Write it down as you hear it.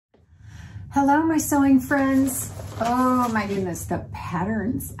Hello, my sewing friends. Oh my goodness, the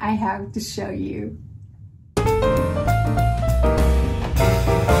patterns I have to show you.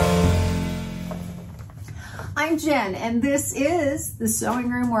 I'm Jen, and this is the sewing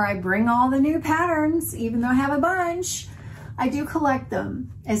room where I bring all the new patterns. Even though I have a bunch, I do collect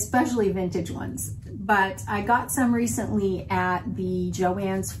them, especially vintage ones. But I got some recently at the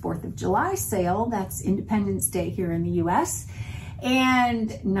Joann's 4th of July sale. That's Independence Day here in the US.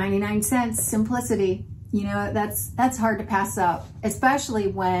 And 99 cents, simplicity. You know, that's hard to pass up, especially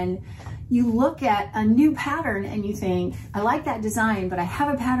when you look at a new pattern and you think, I like that design, but I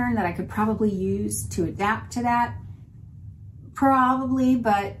have a pattern that I could probably use to adapt to that. Probably,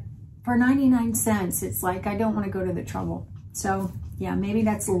 but for 99 cents, it's like, I don't want to go to the trouble. So yeah, maybe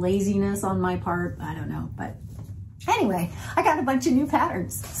that's laziness on my part. I don't know. But anyway, I got a bunch of new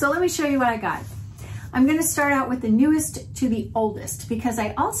patterns. So let me show you what I got. I'm going to start out with the newest to the oldest because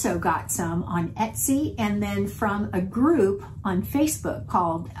I also got some on Etsy and then from a group on Facebook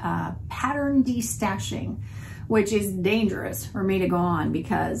called Pattern Destashing, which is dangerous for me to go on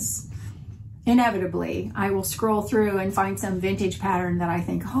because inevitably I will scroll through and find some vintage pattern that I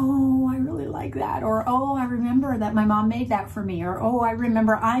think, oh, I really like that, or oh, I remember that my mom made that for me, or oh, I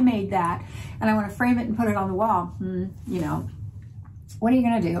remember I made that and I want to frame it and put it on the wall. You know, what are you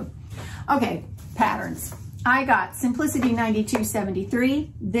going to do? Okay. Patterns. I got Simplicity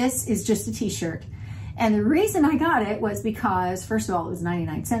 9273. This is just a t-shirt. And the reason I got it was because, first of all, it was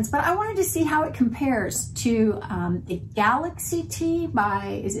 99 cents, but I wanted to see how it compares to the Galaxy Tee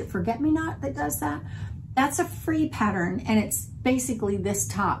by, is it Forget Me Not that does that? That's a free pattern, and it's basically this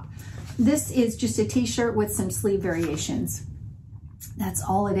top. This is just a t-shirt with some sleeve variations. That's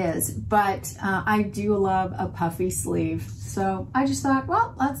all it is, but I do love a puffy sleeve. So I just thought,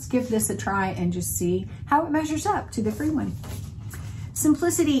 well, let's give this a try and just see how it measures up to the free one.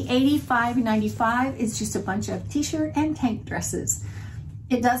 Simplicity 85.95 is just a bunch of t-shirt and tank dresses.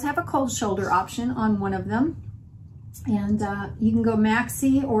 It does have a cold shoulder option on one of them. And you can go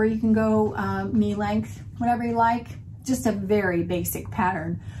maxi or you can go knee length, whatever you like. Just a very basic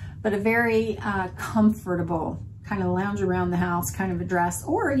pattern, but a very comfortable kind of lounge around the house kind of a dress.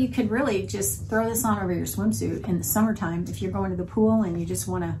 Or you could really just throw this on over your swimsuit in the summertime if you're going to the pool and you just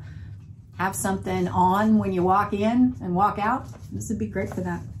want to have something on when you walk in and walk out. This would be great for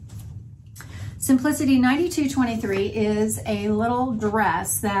that. Simplicity 9223 is a little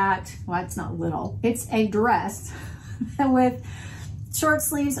dress that, well, it's not little, it's a dress with short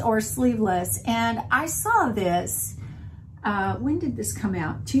sleeves or sleeveless. And I saw this, when did this come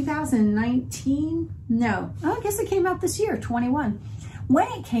out? 2019? No, oh, I guess it came out this year, 21. When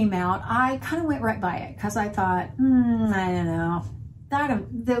it came out, I kind of went right by it because I thought, I don't know,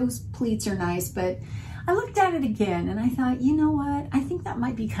 those pleats are nice, but I looked at it again and I thought, you know what? I think that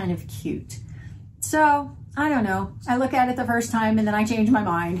might be kind of cute. So I don't know. I look at it the first time and then I change my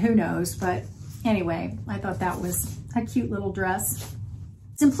mind. Who knows? But anyway, I thought that was a cute little dress.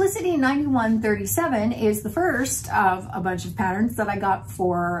 Simplicity 9137 is the first of a bunch of patterns that I got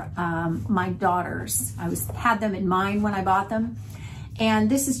for my daughters. I had them in mind when I bought them.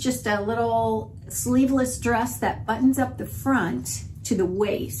 And this is just a little sleeveless dress that buttons up the front to the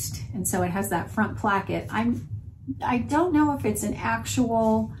waist. And so it has that front placket. I don't know if it's an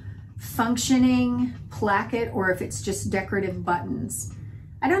actual functioning placket or if it's just decorative buttons.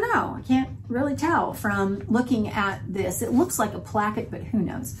 I don't know. I can't really tell from looking at this. It looks like a placket, but who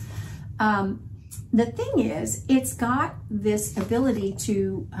knows? The thing is, it's got this ability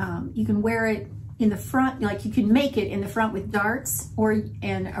to, you can wear it in the front, like you can make it in the front with darts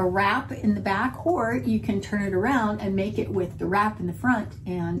and a wrap in the back, or you can turn it around and make it with the wrap in the front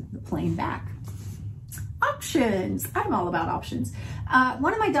and the plain back. Options. I'm all about options.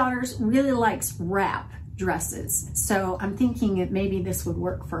 One of my daughters really likes wrap dresses, so I'm thinking that maybe this would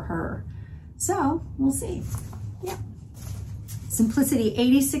work for her. So we'll see. Yeah. Simplicity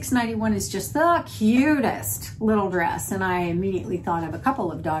 8691 is just the cutest little dress, and I immediately thought of a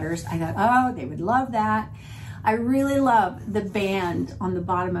couple of daughters. I thought, oh, they would love that. I really love the band on the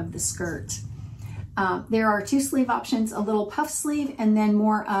bottom of the skirt. There are two sleeve options, a little puff sleeve and then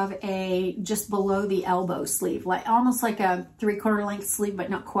more of a just below the elbow sleeve, like almost like a 3/4 length sleeve, but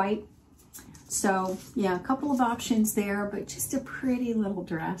not quite. So yeah, a couple of options there, but just a pretty little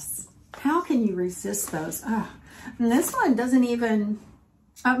dress. How can you resist those? Oh, and this one doesn't even,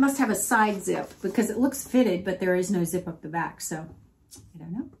 it must have a side zip because it looks fitted, but there is no zip up the back. So I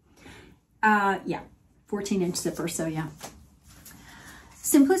don't know. Yeah, 14-inch zipper. So yeah.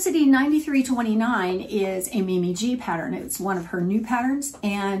 Simplicity 9329 is a Mimi G pattern. It's one of her new patterns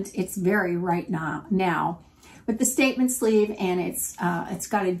and it's very right now. with the statement sleeve, and it's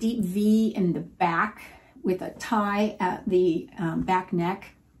got a deep V in the back with a tie at the back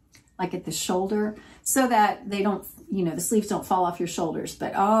neck, like at the shoulder, so that they don't, you know, the sleeves don't fall off your shoulders.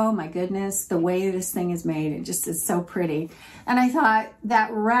 But oh my goodness, the way this thing is made, it just is so pretty. And I thought that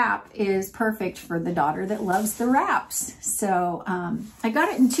wrap is perfect for the daughter that loves the wraps. So I got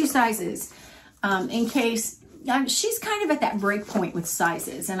it in 2 sizes in case, she's kind of at that break point with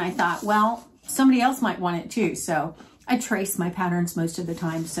sizes. And I thought, well, somebody else might want it too. So I trace my patterns most of the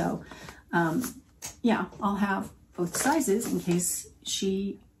time. So yeah, I'll have both sizes in case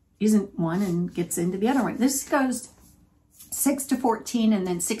she isn't one and gets into the other one. This goes 6 to 14 and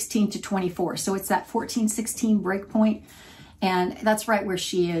then 16 to 24. So it's that 14, 16 break point. And that's right where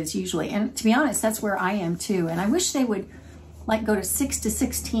she is usually. And to be honest, that's where I am too. And I wish they would like go to 6 to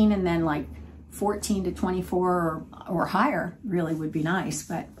 16 and then like 14 to 24 or higher really would be nice.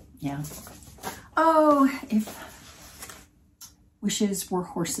 But yeah. Oh, if wishes were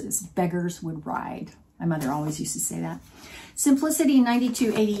horses, beggars would ride. My mother always used to say that. Simplicity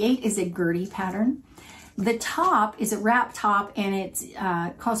 9288 is a Gertie pattern. The top is a wrap top, and it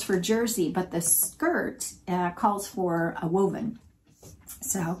calls for jersey, but the skirt calls for a woven.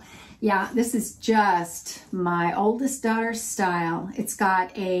 So yeah, this is just my oldest daughter's style. It's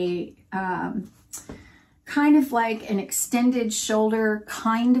got a kind of like an extended shoulder,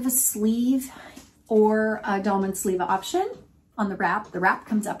 kind of a sleeve, or a dolman sleeve option on the wrap. The wrap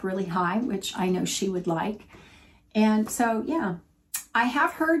comes up really high, which I know she would like. And so, yeah, I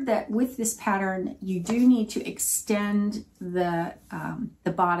have heard that with this pattern, you do need to extend the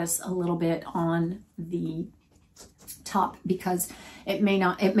bodice a little bit on the top because it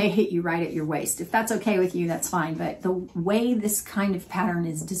may hit you right at your waist. If that's okay with you, that's fine. But the way this kind of pattern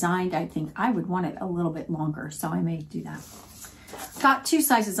is designed, I think I would want it a little bit longer. So I may do that. Got 2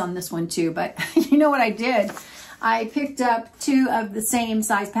 sizes on this one too, but you know what I did? I picked up 2 of the same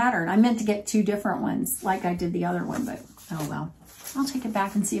size pattern. I meant to get 2 different ones like I did the other one, but oh well. I'll take it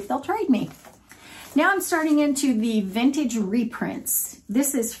back and see if they'll trade me. Now I'm starting into the vintage reprints.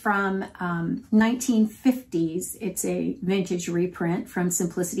 This is from 1950s. It's a vintage reprint from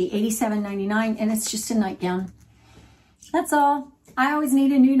Simplicity, $87.99, and it's just a nightgown. That's all. I always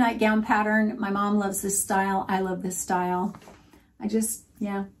need a new nightgown pattern. My mom loves this style. I love this style.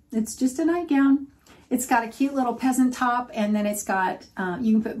 Yeah, it's just a nightgown. It's got a cute little peasant top, and then it's got,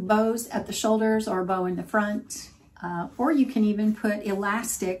 you can put bows at the shoulders or a bow in the front, or you can even put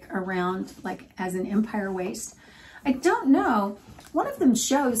elastic around like as an empire waist. I don't know. One of them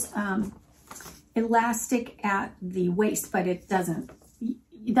shows elastic at the waist, but it doesn't.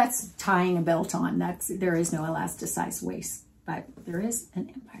 That's tying a belt on. There is no elasticized waist, but there is an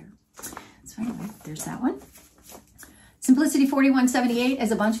empire. So anyway, there's that one. Simplicity 4178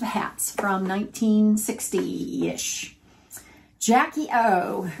 is a bunch of hats from 1960-ish. Jackie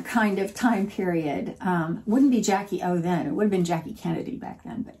O kind of time period. Wouldn't be Jackie O then. It would have been Jackie Kennedy back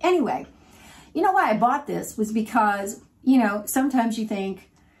then. But anyway, you know why I bought this was because, you know, sometimes you think,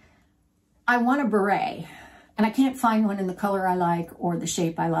 I want a beret, and I can't find one in the color I like or the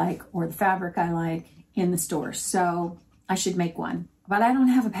shape I like or the fabric I like in the store. So I should make one. But I don't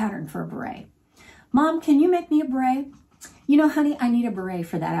have a pattern for a beret. Mom, can you make me a beret? You know, honey, I need a beret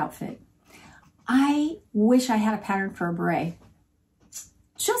for that outfit. I wish I had a pattern for a beret.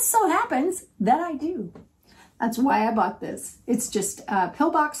 Just so happens that I do. That's why I bought this. It's just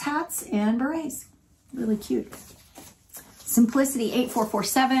pillbox hats and berets. Really cute. Simplicity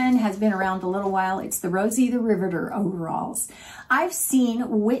 8447 has been around a little while. It's the Rosie the Riveter overalls. I've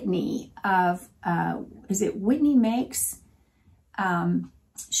seen Whitney of, is it Whitney Makes?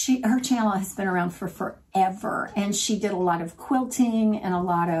 Her channel has been around for forever, and she did a lot of quilting and a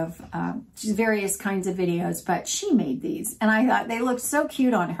lot of various kinds of videos, but she made these, and I thought they looked so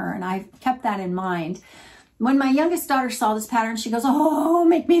cute on her, and I've kept that in mind. When my youngest daughter saw this pattern, she goes, oh,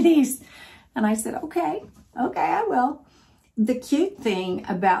 make me these. And I said, okay, I will. The cute thing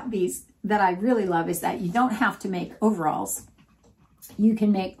about these that I really love is that you don't have to make overalls. You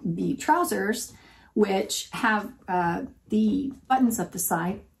can make the trousers, which have the buttons up the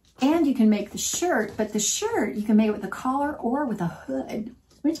side, and you can make the shirt, but the shirt, you can make it with a collar or with a hood,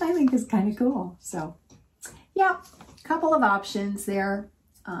 which I think is kind of cool. So yeah, a couple of options there.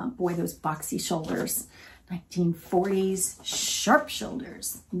 Boy, those boxy shoulders, 1940s sharp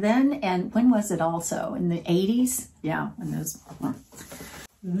shoulders. Then, and when was it also? In the 80s? Yeah, when those were.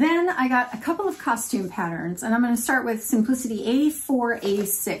 Then I got a couple of costume patterns, and I'm going to start with Simplicity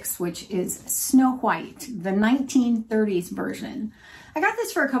 8486, which is Snow White, the 1930s version. I got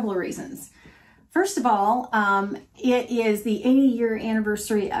this for a couple of reasons. First of all, it is the 80-year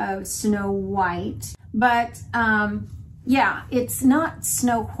anniversary of Snow White, But yeah, it's not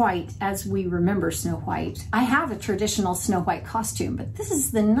Snow White as we remember Snow White. I have a traditional Snow White costume, but this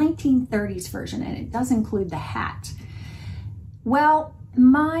is the 1930s version, and it does include the hat. Well,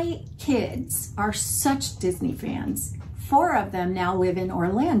 my kids are such Disney fans. 4 of them now live in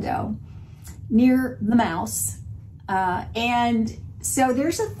Orlando, near the mouse. And so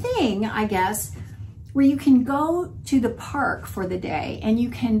there's a thing, I guess, where you can go to the park for the day and you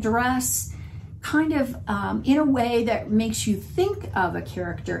can dress kind of in a way that makes you think of a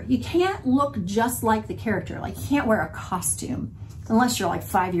character. You can't look just like the character. Like, you can't wear a costume unless you're like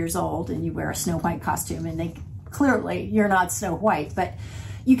 5 years old and you wear a Snow White costume, and clearly you're not Snow White, but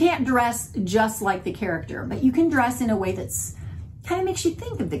you can't dress just like the character, but you can dress in a way that's kind of makes you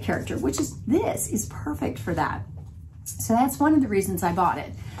think of the character, which is, this is perfect for that. So that's one of the reasons I bought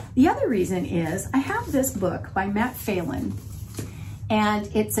it. The other reason is I have this book by Matt Phelan, and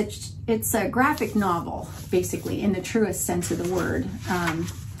it's a graphic novel, basically, in the truest sense of the word.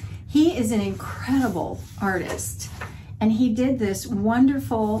 He is an incredible artist, and he did this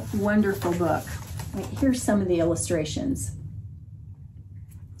wonderful, wonderful book. Here's some of the illustrations.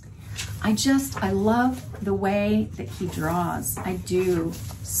 I love the way that he draws. I do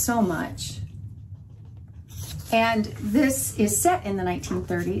so much. And this is set in the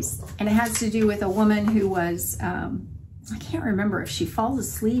 1930s, and it has to do with a woman who was, I can't remember if she falls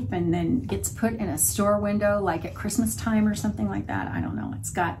asleep and then gets put in a store window, like at Christmas time or something like that. I don't know.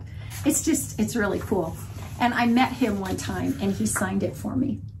 It's really cool. And I met him one time and he signed it for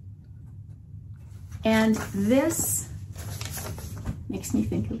me. And this makes me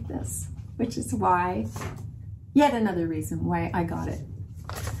think of this, which is why, yet another reason why I got it.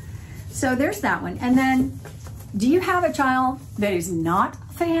 So there's that one. And then, do you have a child that is not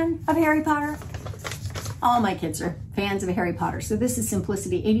a fan of Harry Potter? All my kids are fans of Harry Potter. So this is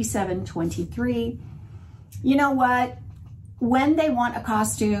Simplicity 8723. You know what? When they want a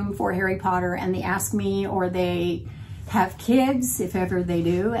costume for Harry Potter and they ask me, or they have kids, if ever they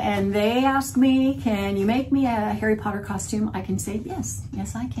do, and they ask me, can you make me a Harry Potter costume? I can say, yes,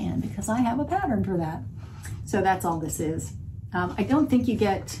 I can, because I have a pattern for that. So that's all this is. I don't think you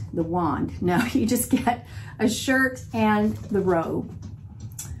get the wand. No, you just get a shirt and the robe.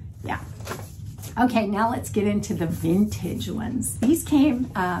 Yeah. Okay, now let's get into the vintage ones. These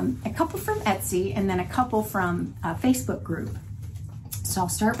came a couple from Etsy and then a couple from a Facebook group. So I'll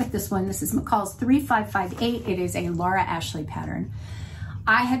start with this one. This is McCall's 3558. It is a Laura Ashley pattern.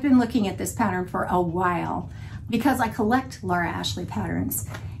 I had been looking at this pattern for a while because I collect Laura Ashley patterns.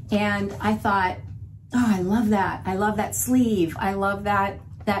 And I thought, oh, I love that. I love that sleeve. I love that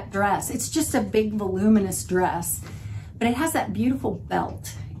dress. It's just a big voluminous dress, but it has that beautiful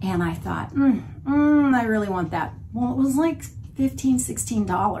belt. And I thought, I really want that. Well, it was like $15,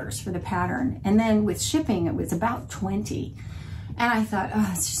 $16 for the pattern. And then with shipping, it was about $20. And I thought,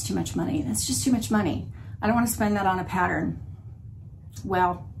 oh, it's just too much money. That's just too much money. I don't want to spend that on a pattern.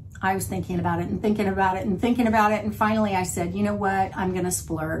 Well, I was thinking about it and thinking about it and thinking about it. And finally I said, you know what? I'm going to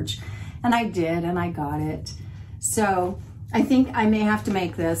splurge. And I did, and I got it. So I think I may have to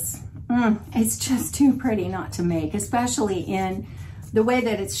make this. It's just too pretty not to make, especially in the way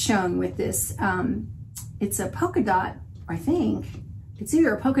that it's shown with this. It's a polka dot, I think. It's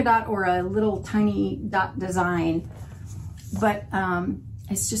either a polka dot or a little tiny dot design. But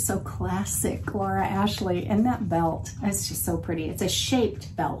it's just so classic Laura Ashley. And that belt, it's just so pretty. It's a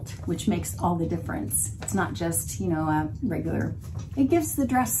shaped belt, which makes all the difference. It's not just, you know, a regular, it gives the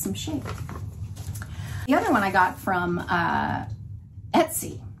dress some shape. The other one I got from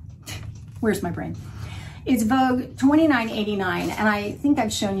Etsy, where's my brain? It's Vogue 29.89, and I think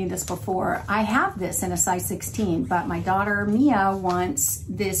I've shown you this before. I have this in a size 16, but my daughter Mia wants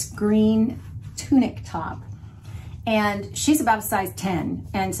this green tunic top. And she's about a size 10.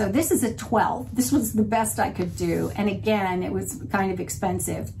 And so this is a 12. This was the best I could do. And again, it was kind of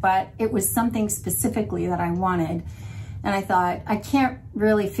expensive, but it was something specifically that I wanted. And I thought, I can't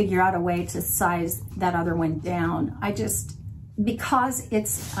really figure out a way to size that other one down. Because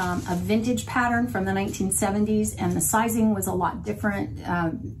it's a vintage pattern from the 1970s and the sizing was a lot different.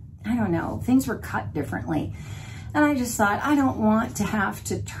 I don't know, things were cut differently. And I just thought, I don't want to have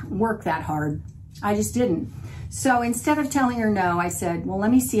to work that hard. I just didn't. So instead of telling her no, I said, well,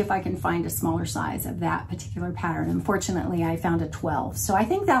 let me see if I can find a smaller size of that particular pattern. Unfortunately, I found a 12. So I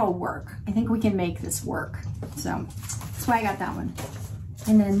think that'll work. I think we can make this work. So that's why I got that one.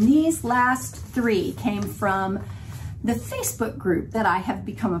 And then these last 3 came from the Facebook group that I have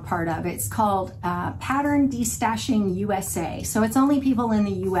become a part of. It's called Pattern Destashing USA. So it's only people in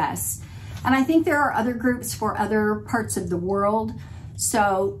the US. And I think there are other groups for other parts of the world.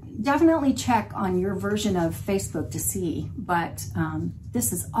 So definitely check on your version of Facebook to see, but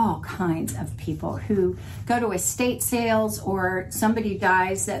this is all kinds of people who go to estate sales, or somebody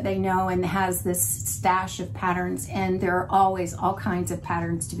dies that they know and has this stash of patterns, and there are always all kinds of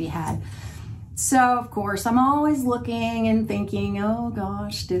patterns to be had. So of course I'm always looking and thinking, oh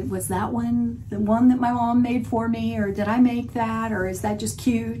gosh, was that one the one that my mom made for me, or did I make that, or is that just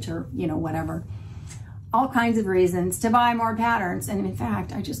cute, or you know, whatever. All kinds of reasons to buy more patterns. And in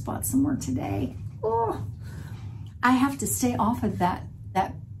fact, I just bought some more today. Oh, I have to stay off of that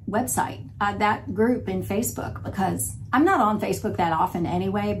website, that group in Facebook, because I'm not on Facebook that often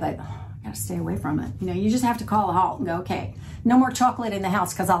anyway, but I gotta stay away from it. You know, you just have to call a halt and go, okay, no more chocolate in the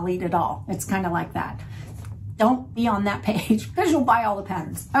house because I'll eat it all. It's kind of like that. Don't be on that page because you'll buy all the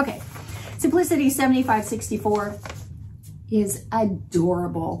patterns. Okay, Simplicity 7564. Is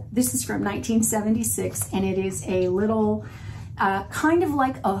adorable. This is from 1976, and it is a little kind of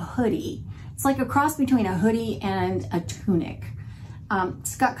like a hoodie. It's like a cross between a hoodie and a tunic.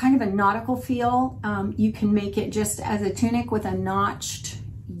 It's got kind of a nautical feel. You can make it just as a tunic with a notched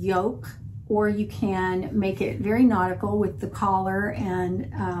yoke, or you can make it very nautical with the collar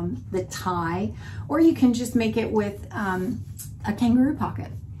and the tie, or you can just make it with a kangaroo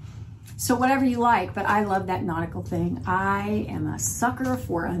pocket. So whatever you like, but I love that nautical thing. I am a sucker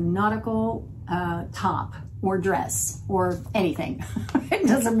for a nautical top or dress or anything. It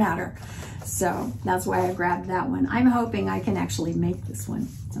doesn't matter. So that's why I grabbed that one. I'm hoping I can actually make this one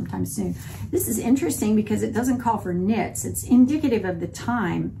sometime soon. This is interesting because it doesn't call for knits. It's indicative of the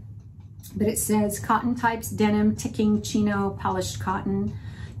time, but it says cotton types, denim, ticking, chino, polished cotton.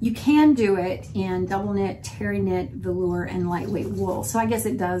 You can do it in double knit, terry knit, velour, and lightweight wool. So I guess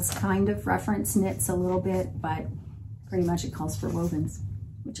it does kind of reference knits a little bit, but pretty much it calls for wovens,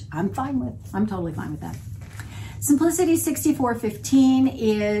 which I'm fine with. I'm totally fine with that. Simplicity 6415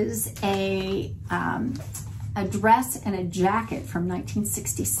 is a dress and a jacket from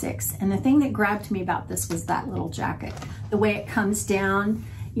 1966. And the thing that grabbed me about this was that little jacket. The way it comes down,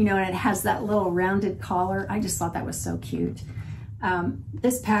 you know, and it has that little rounded collar. I just thought that was so cute.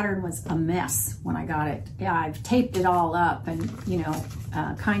 This pattern was a mess when I got it. Yeah, I've taped it all up and, you know,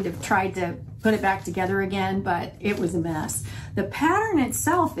 kind of tried to put it back together again, but it was a mess. The pattern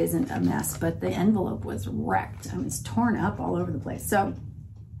itself isn't a mess, but the envelope was wrecked. I mean, it's torn up all over the place. So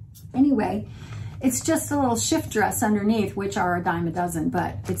anyway, it's just a little shift dress underneath, which are a dime a dozen,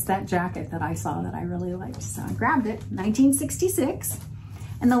 but it's that jacket that I saw that I really liked. So I grabbed it, 1966.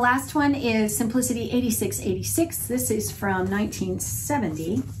 And the last one is Simplicity 8686. This is from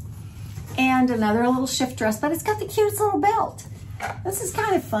 1970. And another little shift dress, but it's got the cutest little belt. This is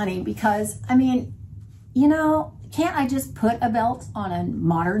kind of funny because, I mean, you know, can't I just put a belt on a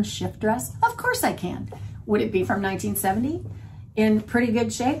modern shift dress? Of course I can. Would it be from 1970? In pretty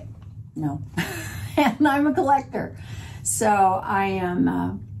good shape? No. And I'm a collector. So I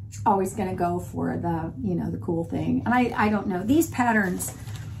am always gonna go for the, you know, the cool thing. And I don't know, these patterns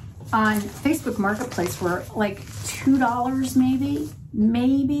on Facebook Marketplace were like $2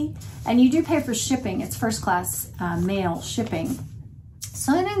 maybe. And you do pay for shipping. It's first class mail shipping.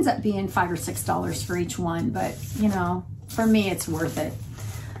 So it ends up being $5 or $6 for each one, but you know, for me, it's worth it.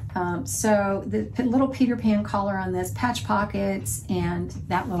 So the little Peter Pan collar on this, patch pockets, and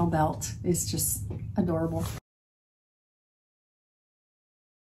that little belt is just adorable.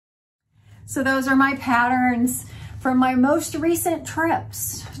 So those are my patterns from my most recent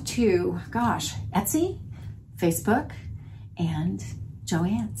trips to, gosh, Etsy, Facebook, and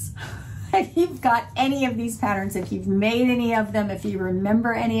Joann's. If you've got any of these patterns, if you've made any of them, if you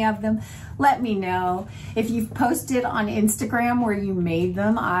remember any of them, let me know. If you've posted on Instagram where you made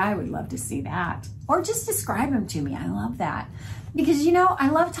them, I would love to see that. Or just describe them to me. I love that. Because, you know, I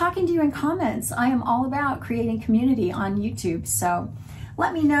love talking to you in comments. I am all about creating community on YouTube. So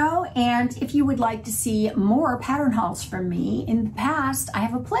let me know. And if you would like to see more pattern hauls from me in the past, I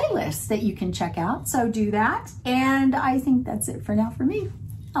have a playlist that you can check out. So do that. And I think that's it for now for me.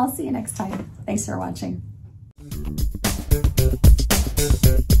 I'll see you next time. Thanks for watching.